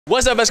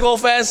What's up, basketball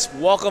fans?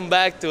 Welcome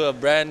back to a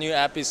brand new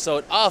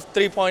episode of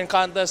 3 Point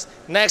Contest.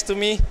 Next to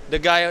me, the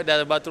guy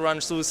that's about to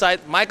run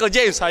suicide, Michael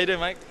James. How you doing,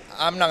 Mike?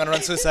 I'm not gonna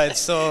run suicide,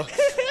 so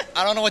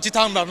I don't know what you're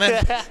talking about, man.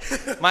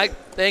 Mike,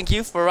 thank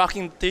you for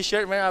rocking the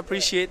t-shirt, man. I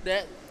appreciate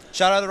that.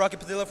 Shout out to Rocky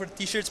Padilla for the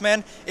t-shirts,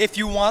 man. If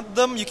you want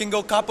them, you can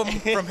go cop them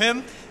from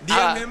him,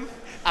 DM him.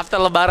 After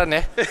Lebaran,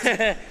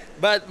 eh?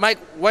 But Mike,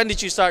 when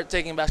did you start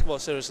taking basketball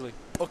seriously?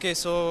 Okay,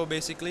 so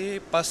basically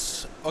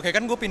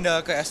kan gue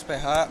pindah ke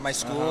SPH, my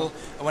school,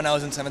 when I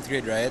was in 7th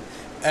grade, right?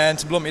 And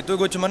sebelum itu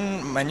gue cuman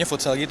mainnya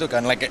futsal gitu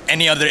kan, like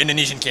any other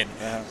Indonesian kid.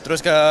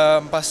 Terus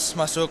pas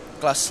masuk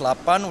kelas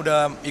 8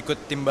 udah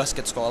ikut tim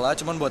basket sekolah,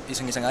 cuman buat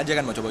iseng-iseng aja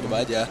kan, mau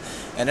coba-coba aja.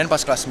 And then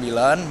pas kelas 9,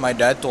 my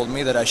dad told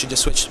me that I should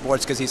just switch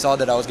sports because he saw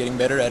that I was getting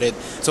better at it.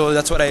 So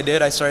that's what I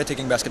did. I started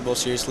taking basketball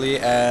seriously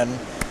and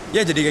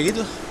ya jadi kayak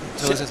gitu.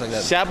 So it's like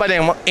that. Siapa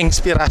yang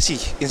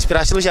inspirasi?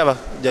 Inspirasi lu siapa?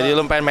 Jadi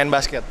lu pengen main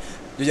basket?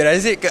 Jujur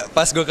aja sih,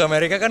 pas gue ke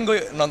Amerika kan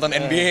gue nonton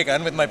NBA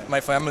kan with my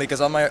family,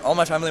 cause all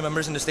my family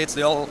members in the States,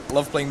 they all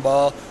love playing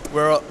ball.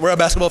 We're a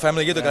basketball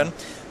family gitu kan.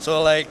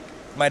 So like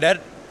my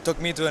dad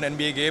took me to an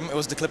NBA game. It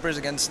was the Clippers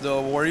against the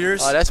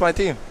Warriors. Oh, that's my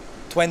team.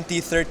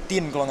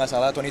 2013 kalau nggak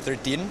salah,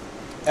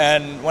 2013.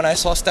 And when I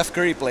saw Steph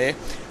Curry play,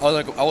 I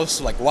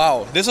was like,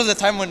 wow, this was the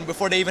time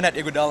before they even had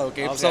Iguodala,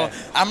 okay? So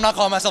I'm not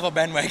calling myself a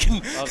bandwagon.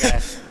 Okay.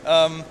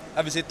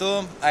 Habis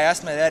itu, I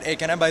asked my dad, hey,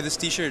 can I buy this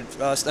T-shirt,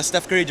 a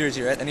Steph Curry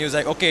jersey, right? And he was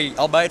like, okay,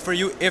 I'll buy it for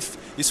you if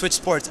you switch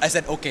sports. I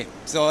said, okay.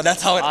 So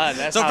that's how it.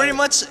 So pretty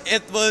much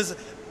it was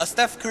a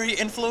Steph Curry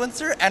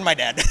influencer and my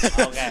dad.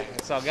 Okay,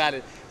 so got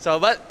it. So,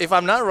 but if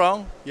I'm not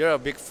wrong, you're a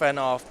big fan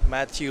of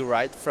Matthew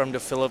Wright from the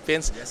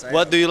Philippines. Yes, I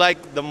what am. do you like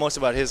the most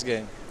about his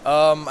game?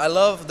 I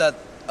love that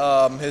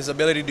his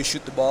ability to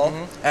shoot the ball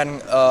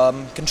and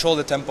control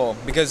the tempo.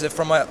 Because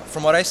from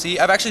what I see,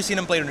 I've actually seen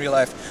him play in real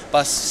life.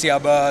 Pas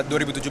Siaba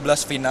 2017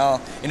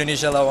 final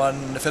Indonesia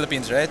lawan the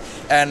Philippines, right?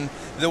 And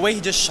the way he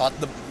just shot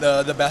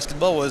the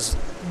basketball was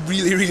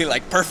really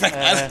like perfect.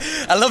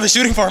 I love his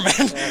shooting form,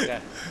 man.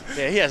 Okay.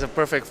 Yeah, he has a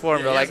perfect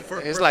form. Yeah,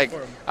 though. he has Like a he's perfect like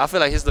form. I feel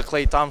like he's the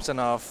Klay Thompson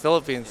of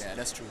Philippines. Yeah,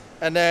 that's true.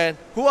 And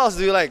then who else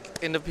do you like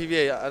in the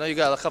PBA? I know you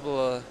got a couple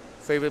of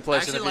favorite I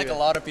players actually in the like PBA.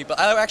 a lot of people.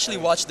 I actually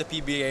watch the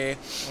PBA.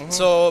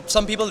 So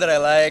some people that I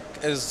like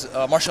is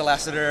Marshall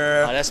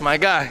Lassiter. Oh, that's my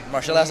guy.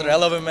 Marshall Lassiter, I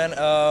love him, man.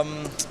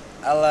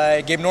 I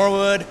like Gabe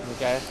Norwood,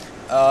 Okay.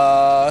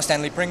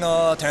 Stanley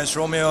Pringle, Terrence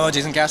Romeo,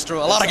 Jason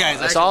Castro, a lot of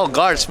guys. It's all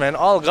guards, man.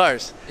 All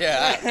guards.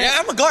 Yeah,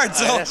 I'm a guard,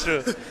 so. That's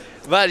true.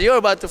 But you're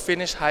about to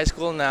finish high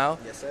school now.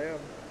 Yes, I am.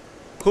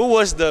 Who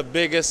was the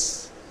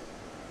biggest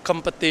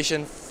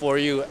competition for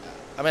you?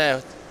 I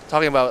mean,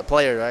 talking about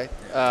player, right?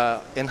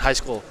 In high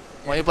school.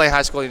 When you play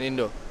high school in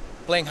Indo.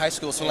 Playing high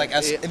school, so like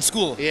as in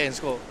school. Yeah, in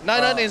school. No,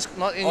 not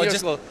in your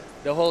just- school.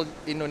 The whole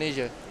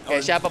Indonesia.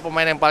 Kayak siapa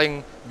pemain yang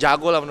paling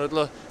jago lah menurut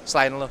lo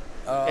selain lo?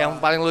 Yang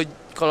paling lo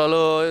kalau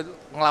lo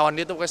ngelawan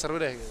dia tuh pokoknya seru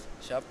deh. Gitu.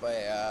 Siapa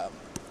ya?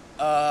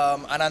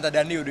 Ananta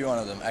Dandi would be one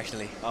of them,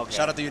 actually. Okay.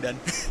 Shout out to you, Dan.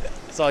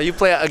 So you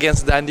play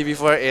against Dandi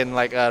before in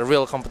like a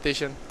real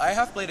competition? I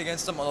have played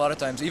against him a lot of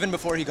times, even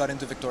before he got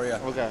into Victoria.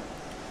 Okay.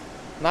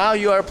 Now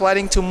you are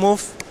planning to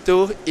move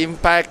to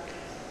Impact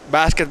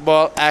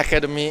Basketball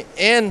Academy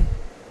in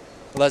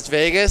Las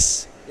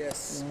Vegas.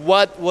 Yes.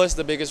 What was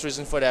the biggest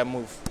reason for that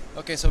move?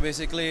 Okay, so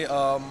basically,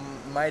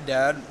 my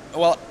dad.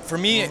 Well, for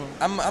me,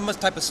 I'm a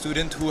type of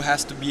student who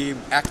has to be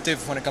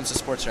active when it comes to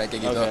sports, right?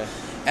 Kayak gitu. Okay.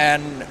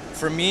 And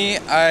for me,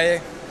 I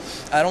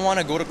don't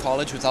want to go to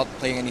college without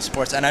playing any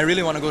sports, and I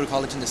really want to go to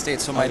college in the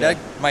States. So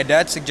my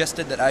dad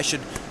suggested that I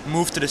should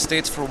move to the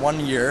States for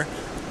 1 year,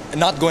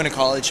 not going to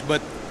college,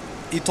 but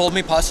he told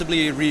me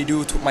possibly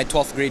redo my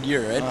 12th grade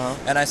year, right?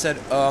 And I said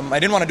I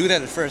didn't want to do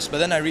that at first, but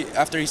then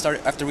after we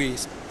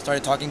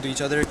started talking to each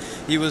other,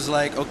 he was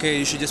like, okay,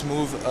 you should just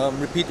move,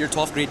 repeat your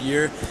 12th grade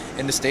year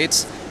in the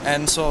States,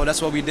 and so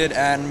that's what we did.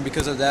 And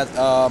because of that,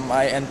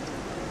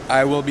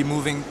 I will be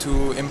moving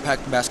to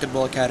Impact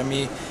Basketball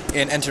Academy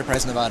in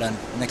Enterprise, Nevada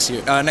next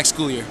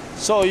school year.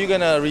 So you're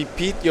gonna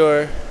repeat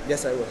your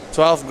Yes, I will.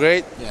 12th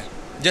grade? Yeah.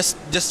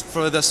 Just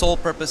for the sole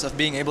purpose of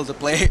being able to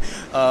play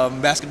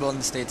basketball in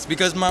the States,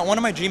 because one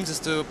of my dreams is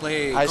to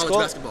play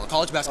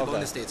college basketball in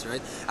the States,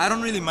 right? I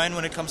don't really mind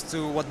when it comes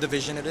to what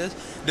division it is,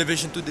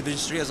 Division 2, Division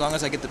 3, as long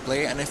as I get to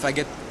play and if I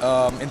get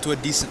into a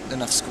decent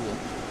enough school.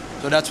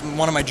 So that's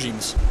one of my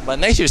dreams. But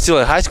next year still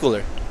a high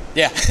schooler.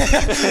 Yeah.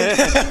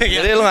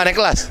 Jadi lu nggak naik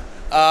kelas?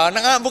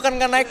 Bukan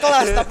nggak naik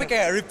kelas, tapi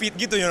kayak repeat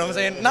gitu, you know what I'm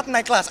saying? Not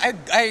naik kelas.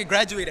 I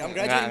graduated. I'm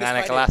graduating Nggak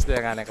naik this Friday. kelas dia,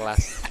 nggak naik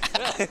kelas.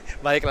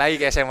 Balik lagi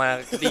ke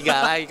SMA 3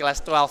 lagi, kelas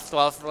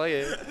 12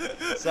 lagi.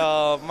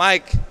 So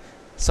Mike,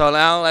 so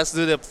now let's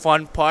do the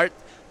fun part.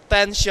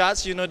 10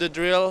 shots, you know the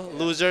drill.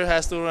 Loser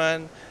has to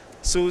run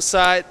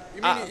suicide.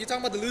 You're talking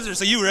about the loser,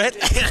 so you, right?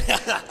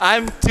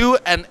 I'm 2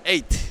 and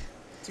 8.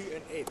 2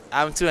 and 8.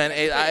 I'm 2 and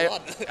 8. a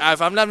lot. If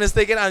I'm not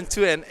mistaken, I'm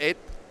 2 and 8.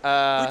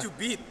 Who'd you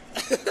beat?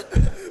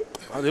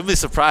 You'll be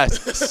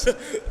surprised.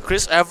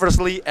 Chris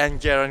Eversley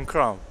and Jaron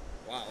Crum.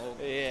 Wow.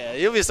 Yeah,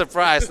 you'll be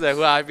surprised that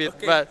who I beat.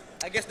 Okay. But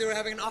I guess they were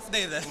having an off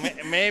day then.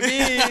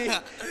 Maybe.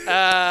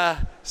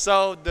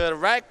 So the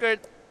record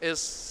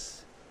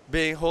is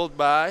being held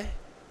by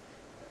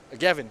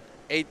Gavin,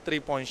 8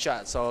 3-point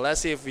shots. So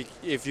let's see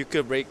if you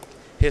could break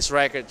his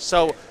record.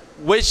 So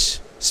which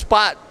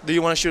spot do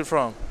you want to shoot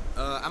from?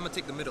 I'm gonna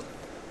take the middle.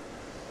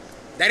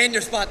 That ain't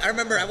your spot. I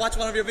remember I watched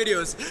one of your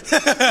videos.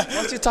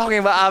 What you talking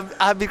about?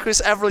 I'll be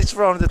Chris Everly's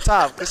from the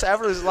top. Chris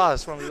Everly's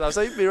lost from the top,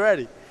 so you be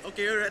ready.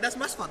 Okay, that's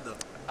my spot though.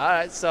 All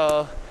right,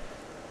 so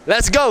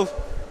let's go.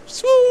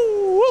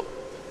 Swoop.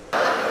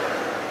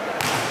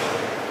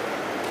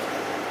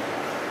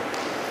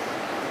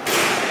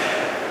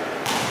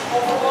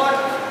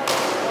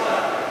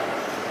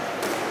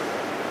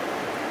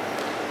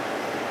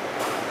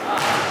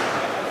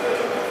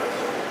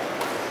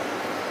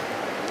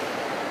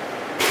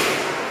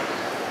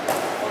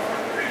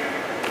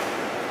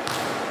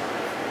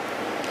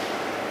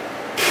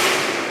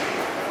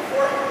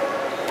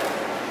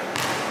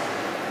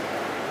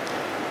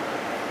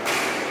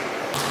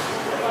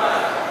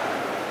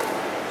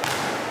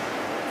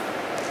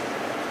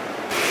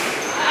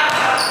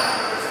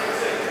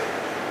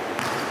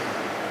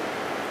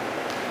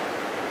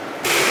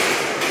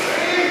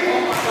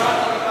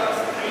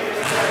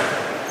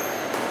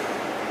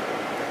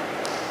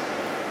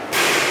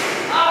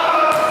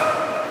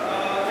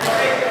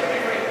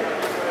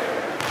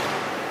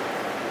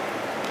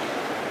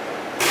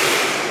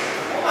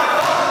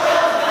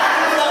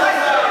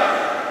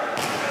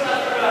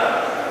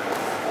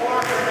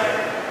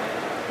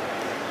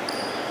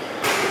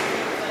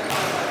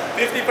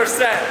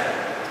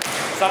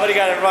 Somebody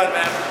got to run,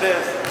 man, for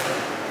this.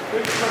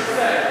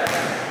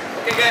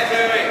 50%. Okay, guys,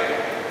 wait.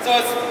 So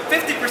it's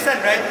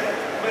 50%, right?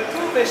 But 2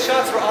 of his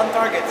shots were on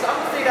target, so I'm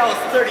gonna say that was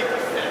 30%.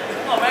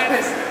 Oh man,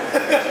 it's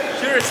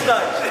shooter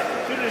stud.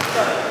 Shooter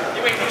stud.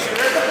 You ain't no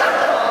shooter.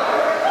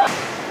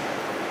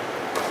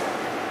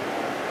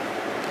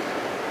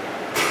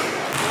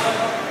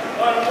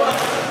 One.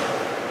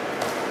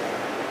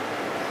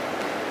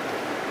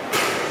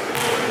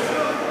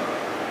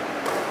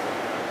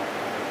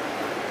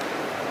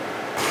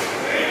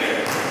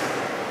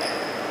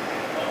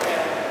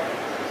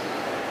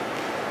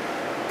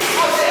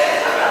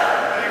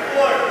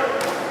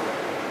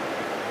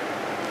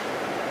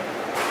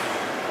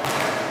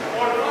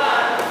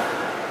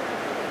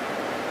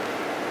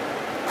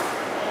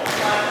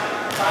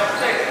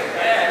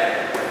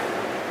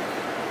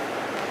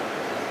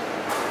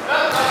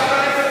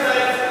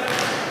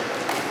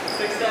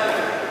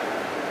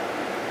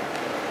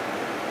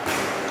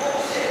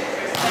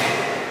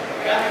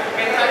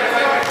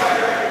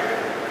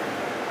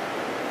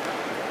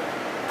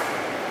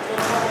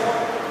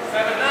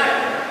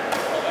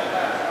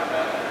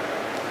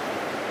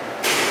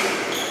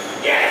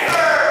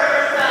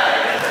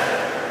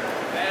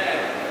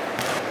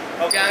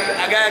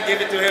 I gotta give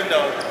it to him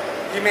though.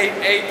 He made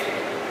 8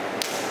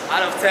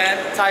 out of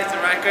 10, ties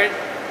the record.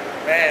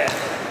 Man,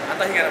 I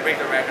thought he was gonna break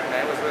the record,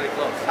 man. It was really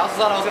close. I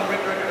also thought I was gonna break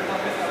the record if I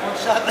missed that one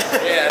shot.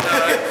 Yeah,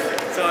 no.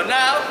 So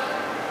now,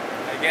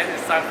 I guess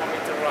it's time for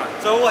me to run.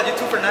 So what, you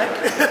 2 for 9?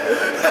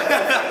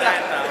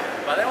 Now.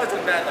 But that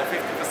wasn't bad though,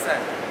 50%.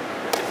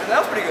 That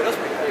was pretty good, that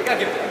was pretty good. You gotta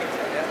give it to me.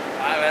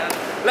 Yeah. Alright, man.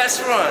 Let's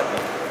run.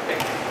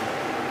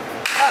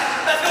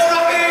 Let's go,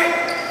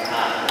 Rocky!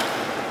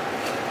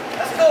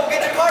 Let's go,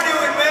 get your cardio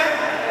in, man!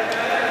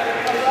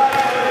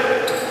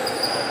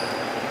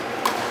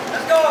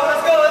 Let's go, Rocky!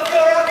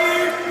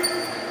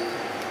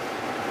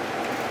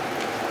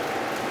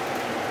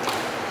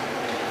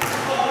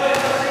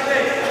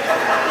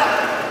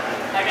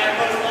 I gotta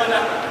go slow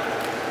down.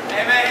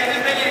 Hey man, he's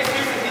just making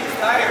excuses, he's just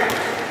tired.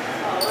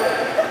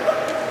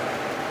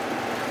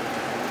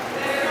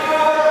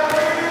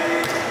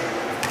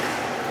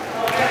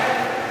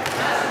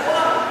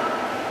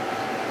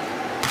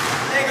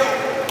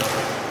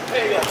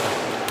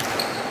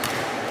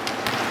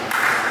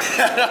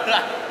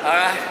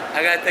 Alright,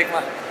 I gotta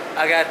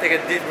take a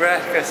deep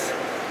breath because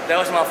that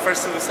was my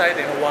first suicide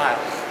in a while.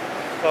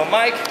 So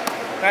Mike,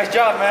 nice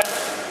job, man.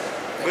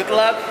 Good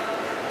luck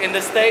in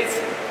the States,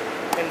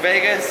 in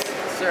Vegas.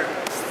 Sir.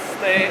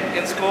 Stay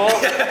in school.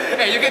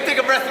 Hey, you can take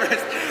a breath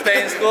first.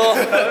 Stay in school.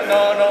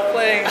 No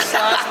playing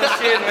slots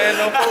machine, man.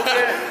 No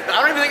poker. I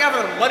don't even think I have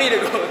enough money to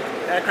go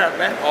that crap,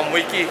 man. Om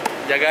Wiki,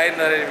 jagain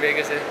na rin in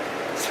Vegas eh.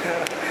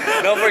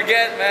 Don't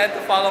forget, man, to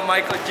follow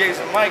Michael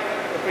Jason. Mike,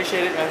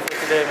 appreciate it, man, for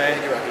today, man.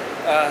 Thank you, Rocky.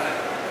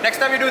 Next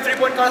time you do a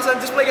 3-point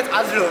contest, just play against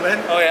Azril,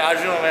 man. Oh yeah,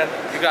 Arjun, man.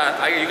 You got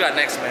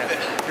next, man.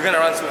 You're gonna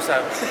run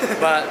suicide.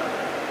 But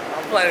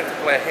I'm planning to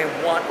play him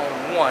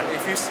one-on-one.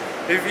 If you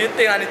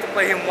think I need to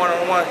play him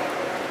one-on-one,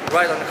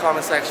 write on the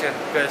comment section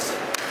because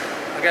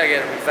I gotta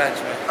get a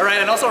revenge, man. Alright,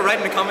 and also write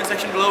in the comment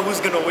section below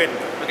who's gonna win,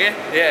 okay?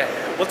 Yeah.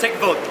 We'll take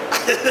vote.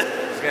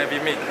 It's gonna be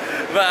me.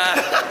 But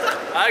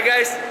alright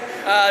guys,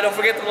 don't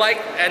forget to like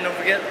and don't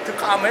forget to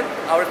comment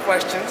our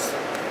questions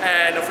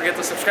and don't forget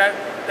to subscribe.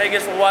 Thank you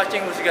guys for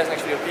watching. We'll see you guys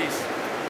next video. Peace.